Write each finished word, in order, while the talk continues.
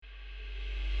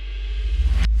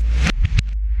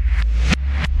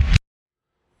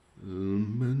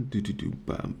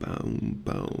Bam, bam,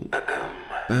 bam.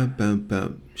 Bam, bam,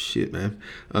 bam. Shit, man.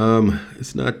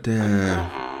 It's not,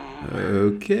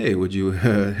 okay. Would you,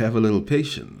 have a little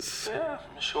patience? Yeah,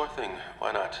 sure thing.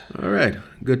 Why not? All right.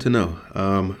 Good to know.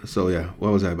 So yeah,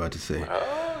 what was I about to say?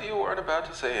 Oh, you weren't about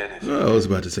to say anything. Well, I was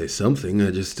about to say something.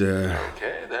 I just,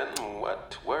 Okay, then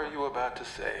what were you about to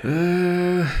say?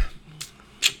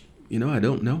 I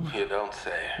don't know. You don't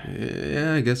say.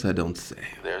 Yeah, I guess I don't say.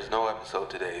 There's no episode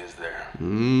today, is there?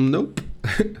 Nope.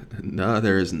 Nah,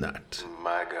 there is not.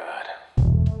 My God.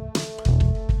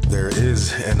 There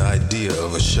is an idea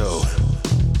of a show.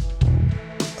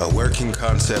 A working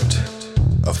concept,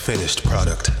 a finished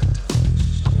product.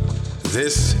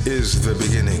 This is the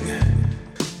beginning,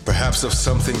 perhaps of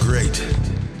something great.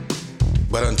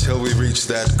 But until we reach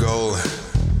that goal,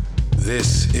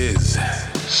 this is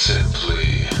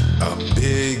simply a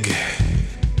big,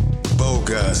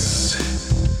 bogus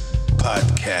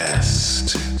podcast.